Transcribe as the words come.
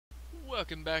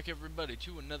Welcome back everybody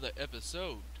to another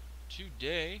episode.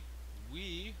 Today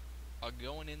we are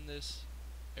going in this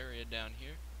area down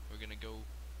here. We're gonna go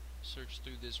search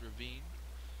through this ravine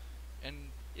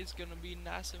and it's gonna be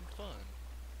nice and fun.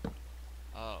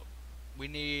 We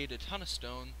need a ton of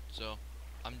stone, so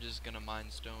I'm just gonna mine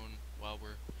stone while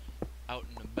we're out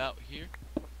and about here.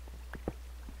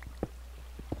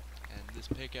 And this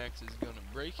pickaxe is gonna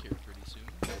break here pretty soon,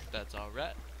 if that's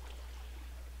alright.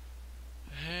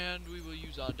 And we will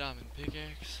use our diamond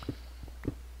pickaxe.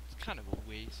 It's kind of a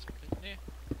waste, but yeah,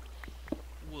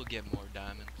 we'll get more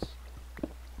diamonds.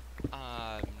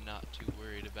 I'm not too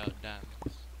worried about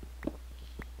diamonds.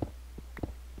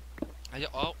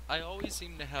 I always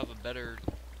seem to have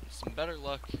some better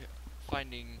luck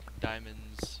finding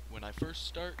diamonds when I first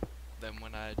start than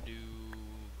when I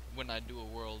do a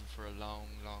world for a long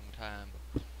time.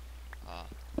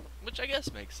 Which I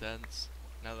guess makes sense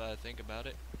now that I think about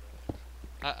it.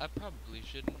 I probably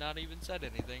should not even said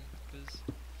anything, because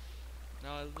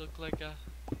now I look like a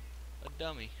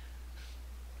dummy.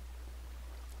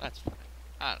 That's fine.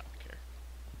 I don't care.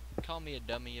 Call me a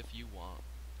dummy if you want.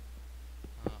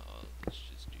 Let's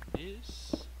just do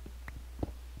this.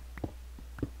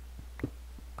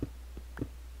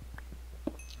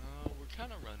 We're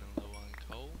kind of running low on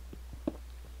coal.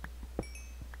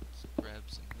 Let's grab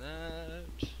some of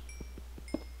that.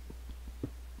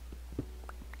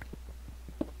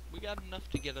 Got enough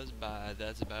to get us by.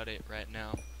 That's about it right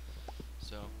now.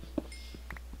 So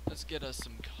let's get us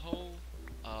some coal.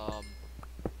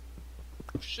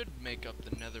 Should make up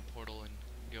the nether portal and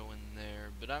go in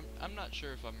there, but I'm not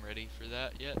sure if I'm ready for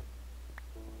that yet.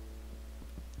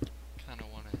 Kinda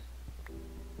wanna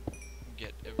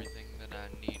get everything that I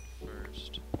need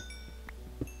first.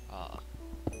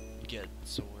 Get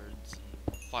swords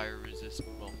and fire resist,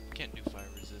 well, can't do fire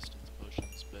resistance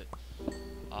potions, but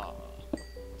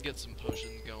get some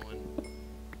potions going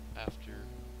after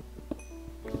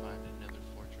we find another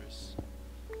fortress.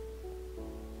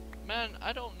 Man,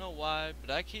 I don't know why,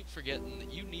 but I keep forgetting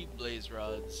that you need blaze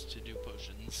rods to do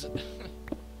potions.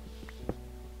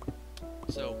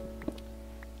 So,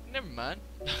 never mind.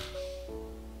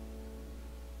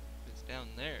 It's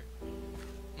down there.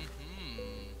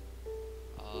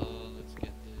 Let's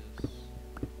get this.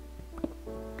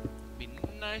 It'd be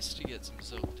nice to get some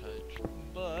silk touch,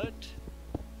 but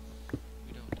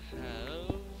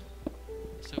have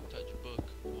a silk touch book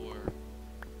or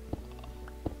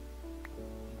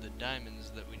the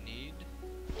diamonds that we need.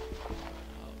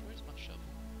 Where's my shovel?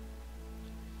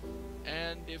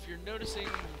 And if you're noticing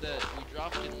that we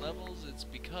dropped in levels, it's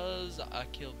because I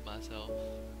killed myself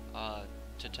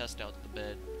to test out the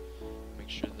bed, make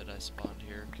sure that I spawned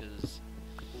here, because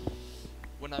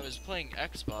when I was playing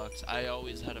Xbox I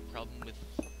always had a problem with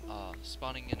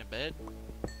spawning in a bed.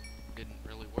 Didn't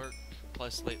really work.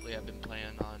 Plus, lately I've been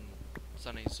playing on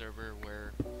Sunny's server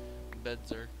where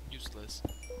beds are useless.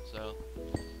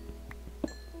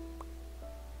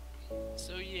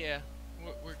 So yeah,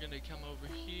 we're gonna come over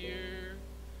here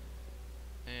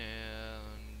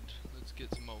and let's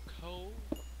get some more coal.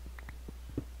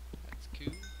 That's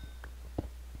cool.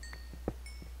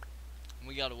 And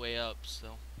we got a way up,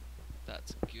 so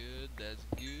that's good. That's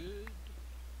good.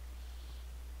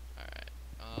 Alright.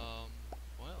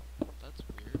 Well, that's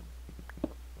weird.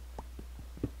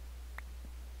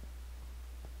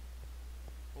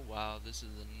 Wow, this is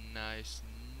a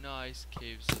nice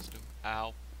cave system.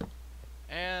 Ow.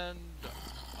 And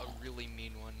a really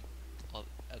mean one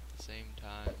at the same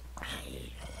time.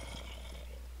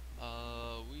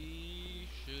 We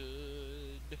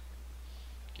should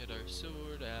get our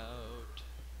sword out.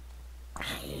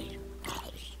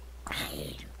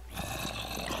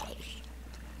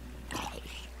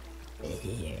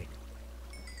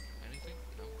 Anything?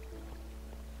 No.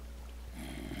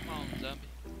 Come on, zombie.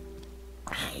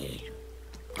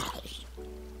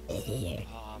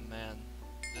 Oh man,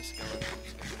 this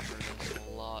skeleton's gonna hurt us a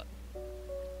lot.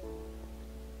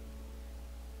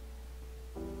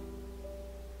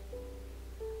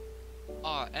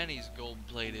 And he's gold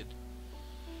plated.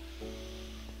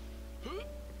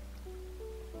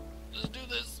 Let's do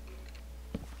this.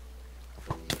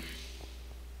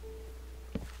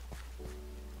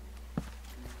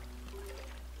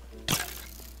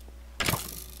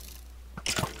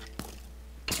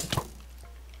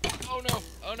 Oh no,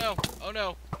 oh no, oh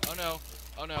no, oh no,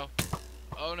 oh no,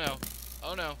 oh no,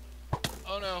 oh no,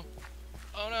 oh no,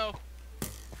 oh no,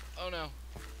 oh no.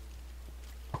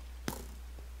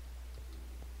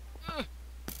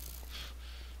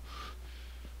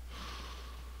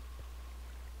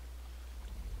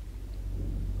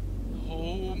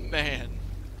 Oh man.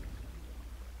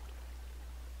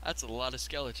 That's a lot of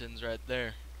skeletons right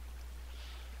there.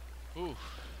 Ooh.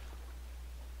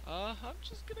 I'm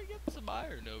just gonna get some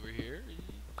iron over here.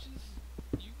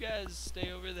 You guys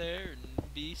stay over there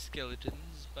and be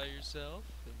skeletons by yourself,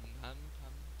 and I'm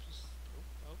just.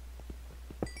 Oh,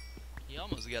 oh. He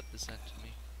almost got the scent to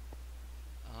me.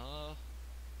 Come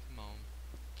on.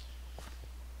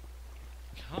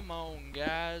 Come on,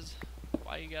 guys.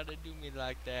 Why you gotta do me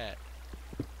like that?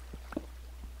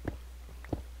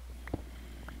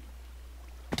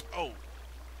 Oh,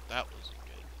 that wasn't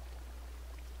good.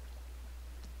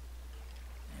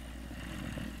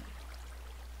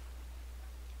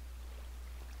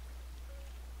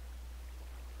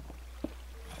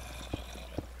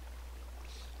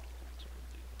 So we'll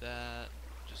do that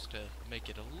just to make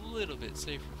it a little bit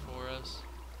safer for us.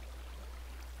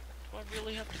 Do I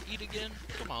really have to eat again?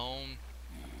 Come on.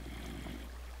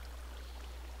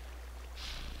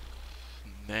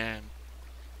 Man,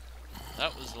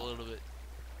 that was a little bit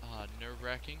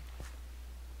nerve-wracking.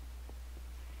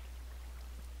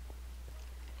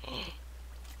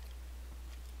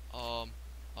 um,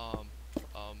 um,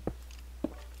 um.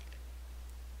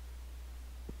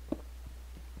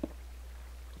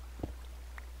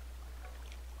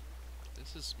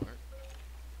 This is smart.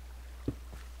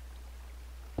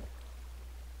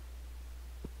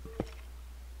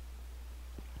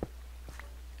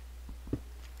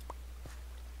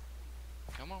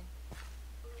 Come on.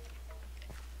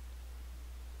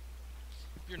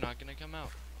 You're not gonna come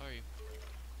out, are you?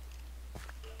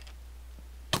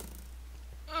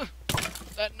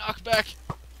 That knockback!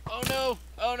 Oh no!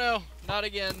 Oh no! Not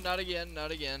again, not again,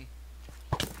 not again.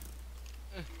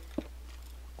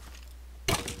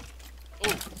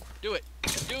 Oh! Do it!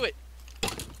 Do it!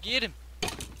 Get him!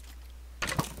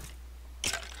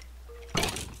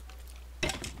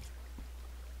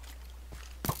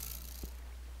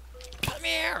 Come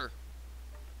here!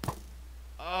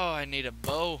 Oh, I need a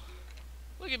bow.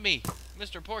 Look at me,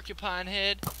 Mr. Porcupine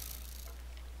Head.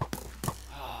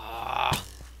 Ah!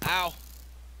 Ow!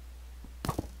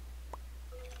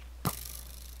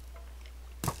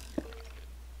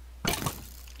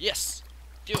 Yes!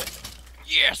 Do it!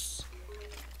 Yes!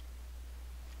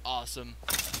 Awesome.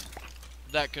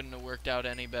 That couldn't have worked out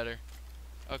any better.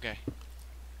 Okay.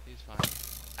 He's fine.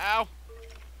 Ow!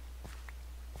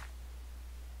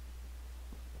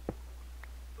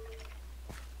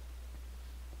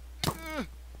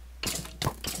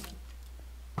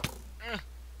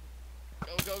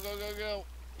 Go, go, go, go, go!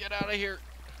 Get out of here!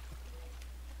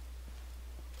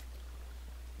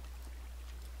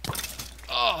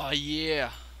 Oh,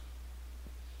 yeah!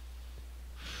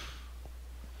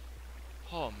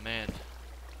 Oh, man.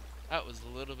 That was a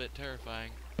little bit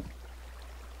terrifying.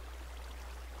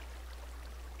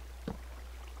 Get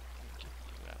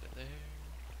you out of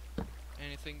there.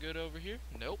 Anything good over here?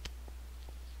 Nope.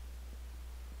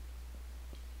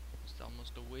 It's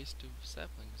almost a waste of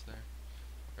saplings there.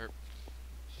 Or,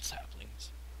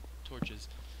 saplings. Torches.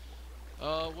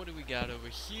 What do we got over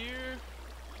here?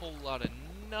 Whole lot of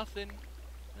nothing.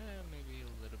 Maybe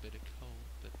a little bit of coal,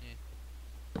 but eh.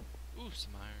 Ooh,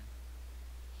 some iron.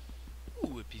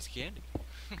 Ooh, a piece of candy.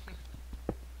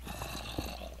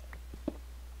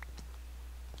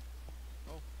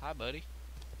 Oh, hi, buddy.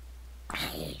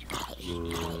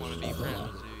 You don't want to be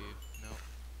friends, do you? No.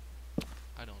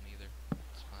 I don't either.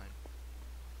 It's fine.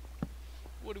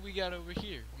 What do we got over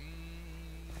here?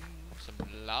 Some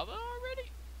lava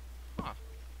already? Huh.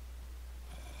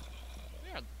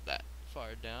 We aren't that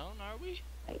far down, are we?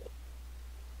 You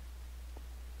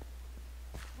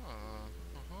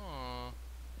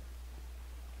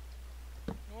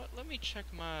know what? Let me check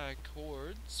my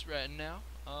chords right now.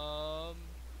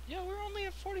 Yeah, we're only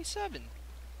at 47.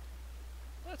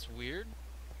 That's weird.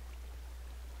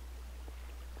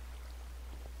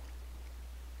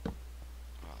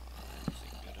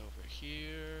 Anything good over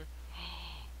here?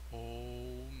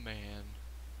 Oh man.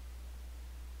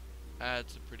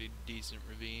 That's a pretty decent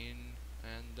ravine.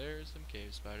 And there's some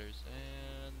cave spiders.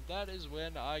 And that is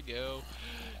when I go.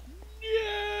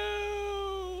 No!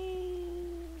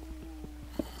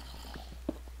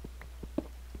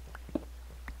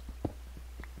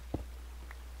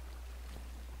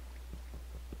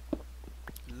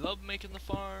 Love making the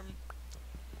farm.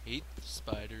 Hate the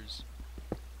spiders.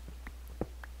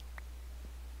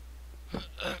 What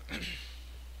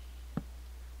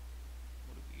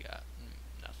do we got?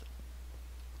 Nothing.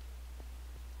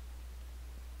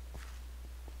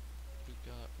 What do we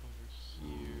got over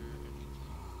here?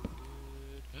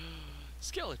 Anything good?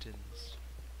 Skeletons.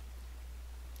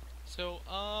 So,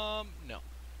 no.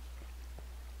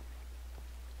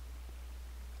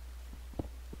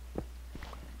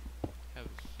 Have a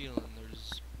feeling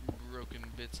there's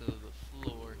bits of the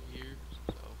floor here,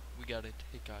 so we gotta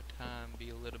take our time,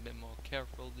 be a little bit more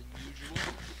careful than usual.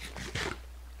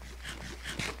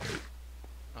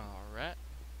 Alright.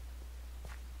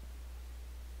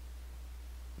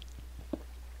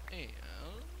 And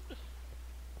I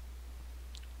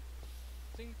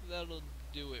think that'll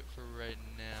do it for right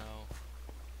now.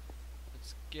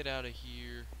 Let's get out of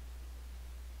here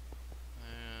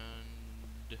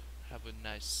and have a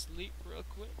nice sleep real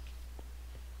quick.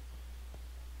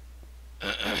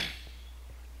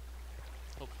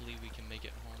 Hopefully we can make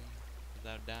it home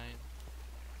without dying.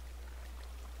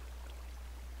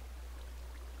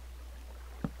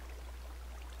 Put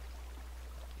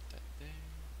that there.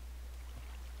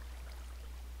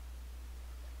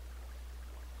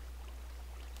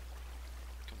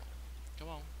 Come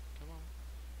on, come on, come on.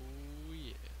 Oh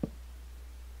yeah.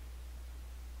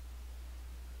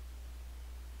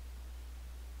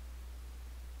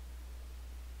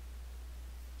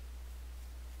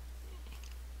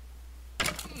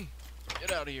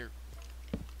 Get out of here.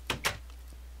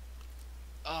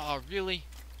 Oh, really?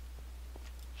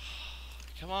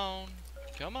 Come on.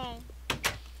 Come on.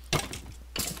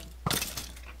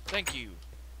 Thank you.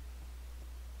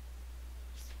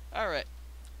 Alright.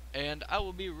 And I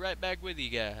will be right back with you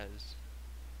guys.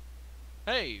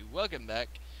 Hey, welcome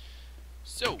back.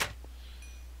 So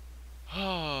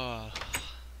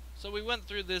we went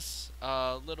through this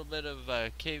little bit of a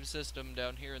cave system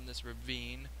down here in this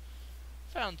ravine.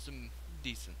 Found some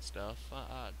decent stuff.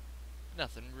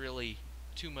 Nothing really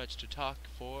too much to talk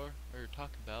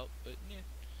about, but yeah,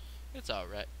 it's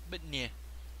alright. But yeah.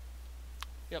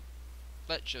 Yep.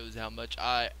 That shows how much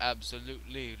I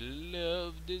absolutely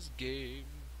love this game.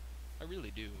 I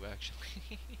really do,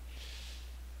 actually.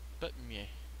 But yeah.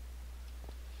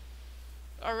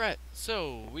 Alright,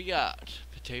 so we got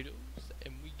potatoes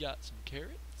and we got some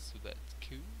carrots, so that's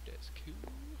cool, that's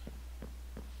cool.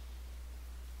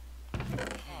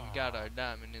 We got our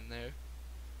diamond in there.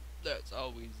 That's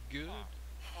always good.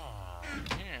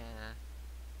 Yeah.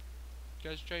 You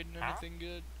guys trading anything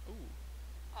good? Ooh.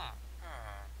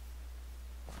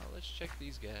 Let's check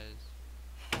these guys.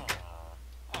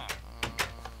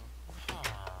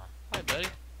 Hi, buddy.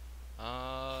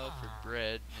 For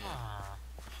bread. Yeah.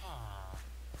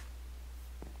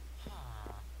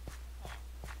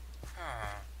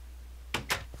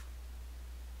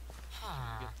 Can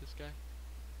we get this guy?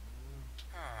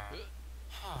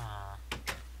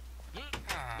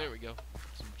 There we go.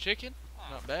 Some chicken.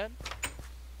 Not bad.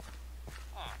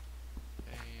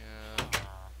 Hey,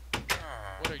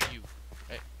 what are you?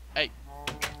 Hey, hey.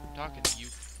 I'm talking to you.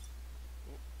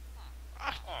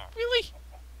 Really?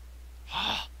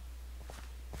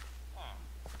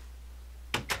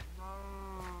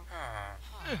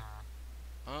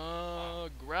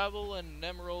 Gravel and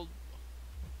emerald.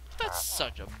 That's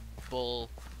such a bull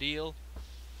deal.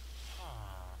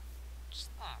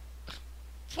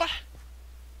 What?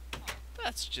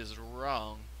 That's just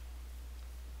wrong.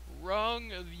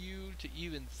 Wrong of you to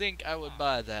even think I would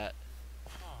buy that.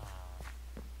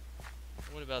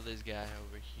 What about this guy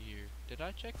over here? Did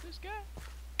I check this guy?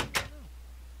 No.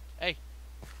 Hey.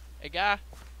 Hey, guy.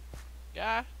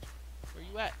 Guy. Where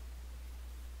you at?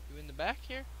 You in the back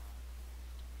here?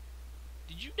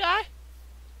 Did you die?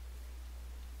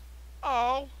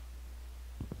 Oh.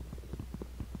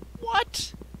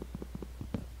 What?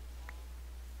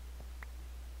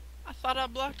 I thought I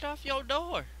blocked off your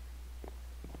door.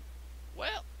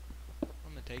 Well,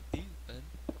 I'm gonna take these then.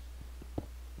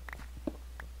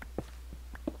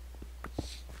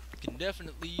 Can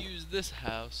definitely use this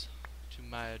house to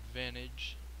my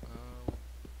advantage.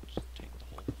 Just take the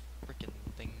whole frickin'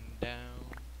 thing down.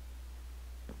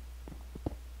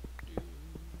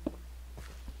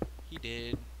 He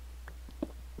did.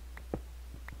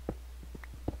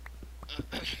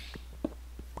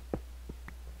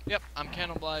 Yep, I'm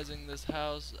cannibalizing this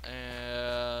house,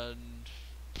 and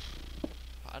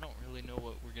I don't really know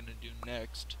what we're gonna do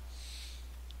next.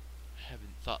 I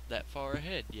haven't thought that far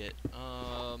ahead yet.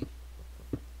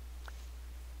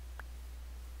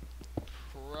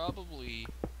 Probably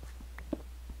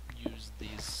use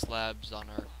these slabs on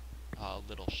our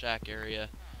little shack area,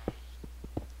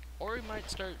 or we might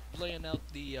start laying out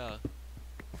the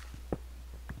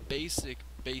basic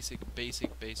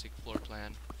floor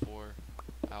plan for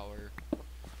our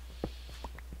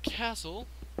castle.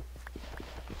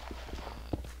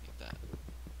 Don't need that.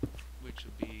 Which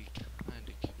would be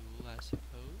kinda cool, I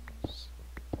suppose.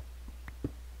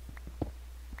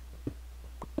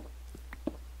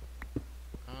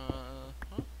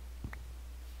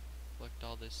 Collect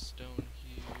all this stone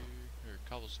here, or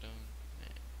cobblestone,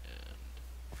 and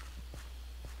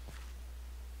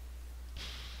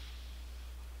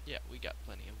Yeah, we got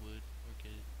plenty of wood. We're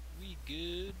good. We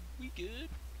good. We good.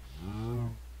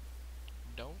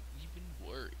 Don't even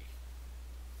worry.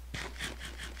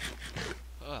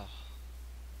 Ugh.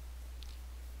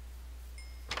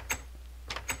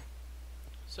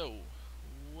 So,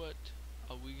 what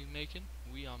are we making?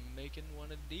 We are making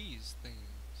one of these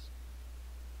things.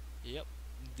 Yep,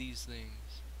 these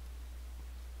things.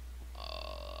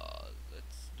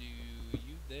 Let's do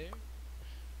you there,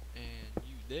 and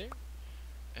you there,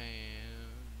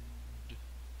 and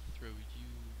throw you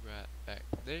right back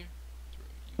there, throw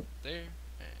you there,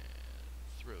 and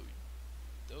throw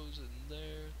those in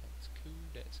there. That's cool,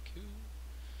 that's cool.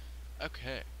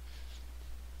 Okay.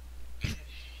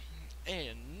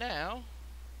 And now,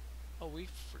 oh, we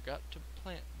forgot to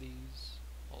plant these.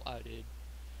 Well, I did.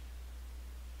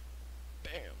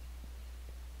 Bam.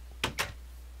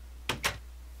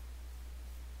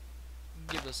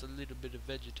 Give us a little bit of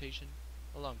vegetation,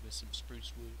 along with some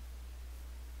spruce wood.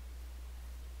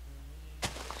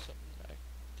 Something like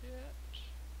that.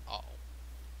 Oh.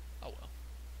 Oh well.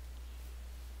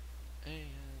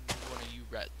 And one of you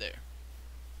right there.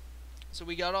 So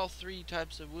we got all three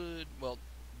types of wood, well,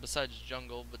 besides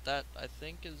jungle, but that, I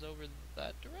think, is over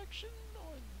that direction,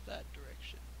 or that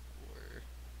direction, or...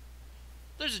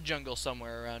 There's a jungle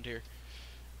somewhere around here.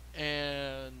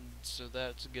 And so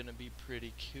that's gonna be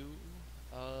pretty cool.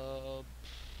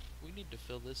 We need to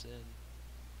fill this in.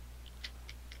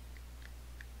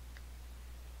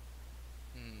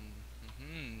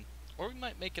 Or we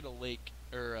might make it a lake,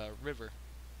 or a river.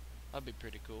 That'd be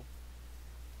pretty cool.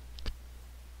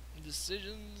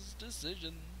 Decisions,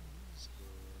 decisions.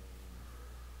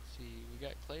 See, we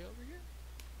got clay over here?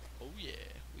 Oh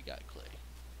yeah, we got clay.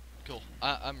 Cool.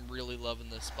 I'm really loving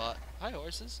this spot. Hi,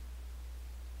 horses.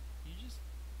 You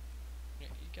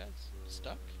guys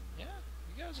stuck? Yeah,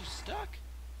 you guys are stuck.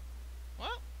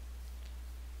 Well,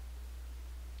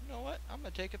 you know what? I'm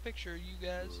gonna take a picture of you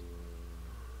guys.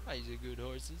 These are good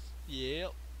horses.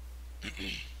 Yep.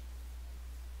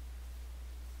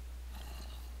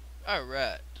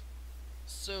 Alright.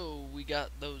 So, we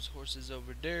got those horses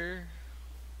over there.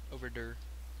 Over there.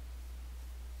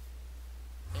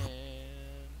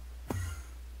 And...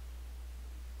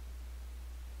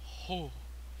 Oh.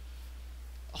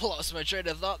 I lost my train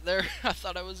of thought there. I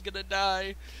thought I was gonna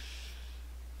die.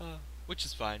 Which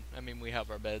is fine. I mean, we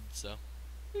have our beds, so...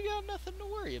 We got nothing to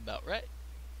worry about, right?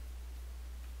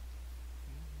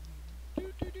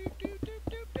 Doop doop doop doop doop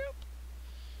doop doop.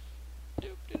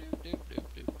 Doop doop doop doop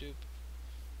doop doop.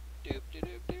 Doop doop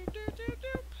doop doop doop doop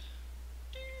doop.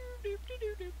 Doop doop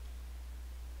doop doop.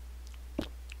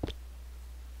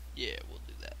 Yeah, we'll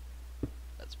do that.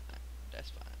 That's fine. That's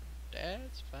fine.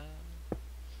 That's fine.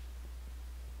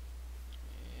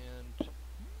 And no.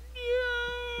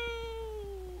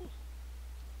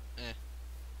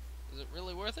 Is it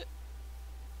really worth it?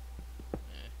 I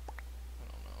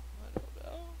don't know.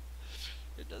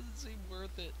 It doesn't seem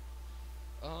worth it.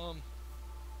 No.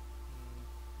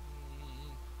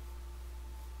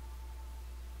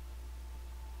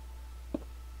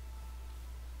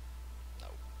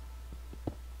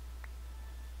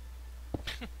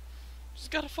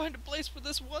 Just gotta find a place for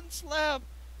this one slab.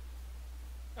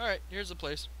 Alright, here's a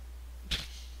place.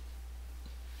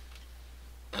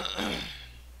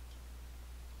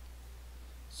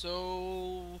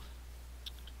 So,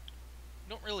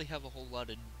 don't really have a whole lot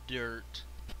of dirt,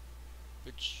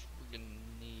 which we're gonna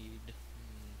need.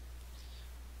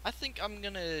 I think I'm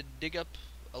gonna dig up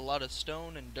a lot of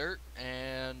stone and dirt,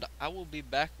 and I will be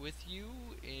back with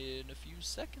you in a few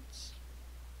seconds.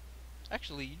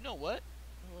 Actually, you know what?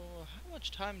 How much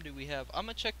time do we have? I'm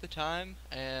gonna check the time,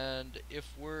 and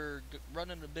if we're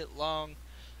running a bit long,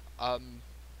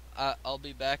 I'll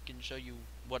be back and show you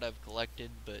what I've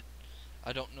collected, but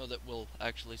I don't know that we'll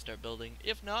actually start building.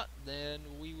 If not,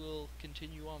 then we will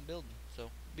continue on building.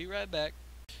 So, be right back.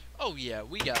 Oh yeah,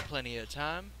 we got plenty of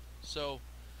time. So,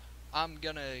 I'm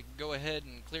gonna go ahead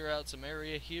and clear out some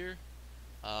area here.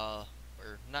 Or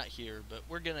not here, but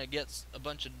we're gonna get a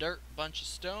bunch of dirt, bunch of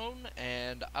stone,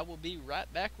 and I will be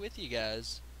right back with you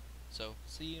guys. So,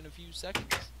 see you in a few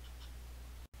seconds.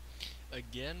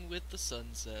 Again with the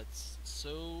sunsets.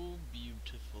 So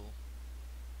beautiful.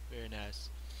 Very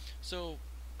nice. So,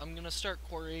 I'm gonna start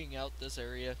quarrying out this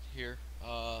area here.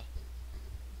 Gonna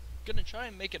try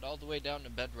and make it all the way down to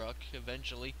bedrock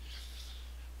eventually.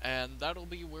 And that'll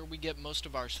be where we get most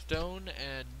of our stone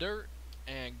and dirt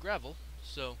and gravel.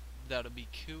 So, that'll be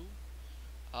cool.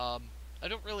 I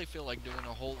don't really feel like doing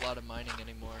a whole lot of mining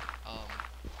anymore.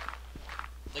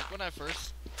 Like when I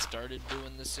first started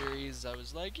doing the series, I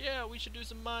was like, yeah, we should do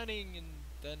some mining, and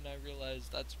then I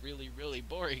realized that's really, really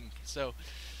boring. So,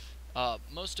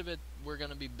 Most of it we're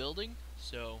gonna be building,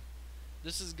 so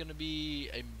this is gonna be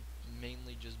a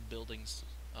mainly just buildings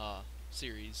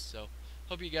series. So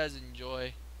hope you guys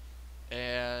enjoy,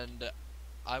 and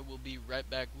I will be right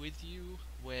back with you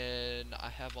when I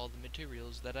have all the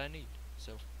materials that I need.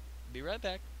 So be right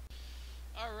back.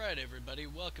 Alright everybody,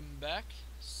 welcome back.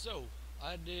 So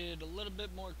I did a little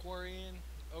bit more quarrying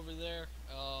over there,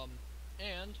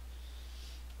 and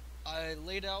I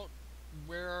laid out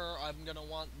where I'm gonna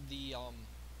want the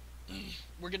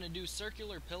we're gonna do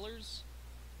circular pillars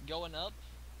going up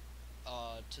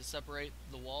to separate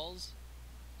the walls,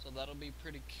 so that'll be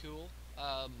pretty cool.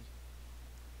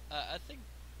 I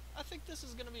think this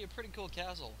is gonna be a pretty cool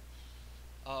castle.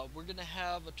 We're gonna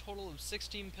have a total of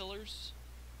 16 pillars,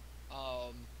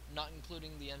 not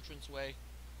including the entranceway,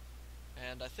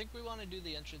 and I think we want to do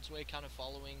the entranceway kind of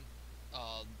following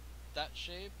uh, that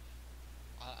shape.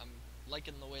 I'm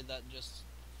liking the way that just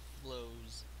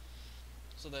flows,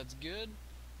 so that's good.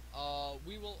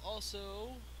 We will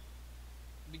also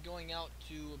be going out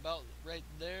to about right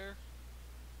there,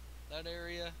 that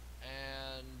area,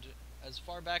 and as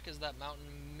far back as that mountain,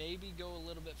 maybe go a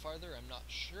little bit farther, I'm not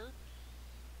sure.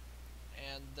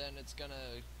 And then it's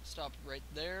gonna stop right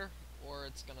there, or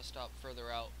it's gonna stop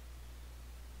further out.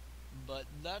 But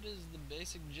that is the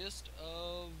basic gist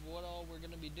of what all we're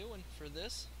gonna be doing for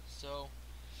this. So,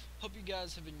 hope you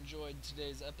guys have enjoyed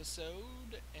today's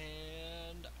episode,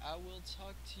 and I will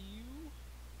talk to you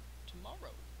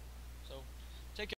tomorrow.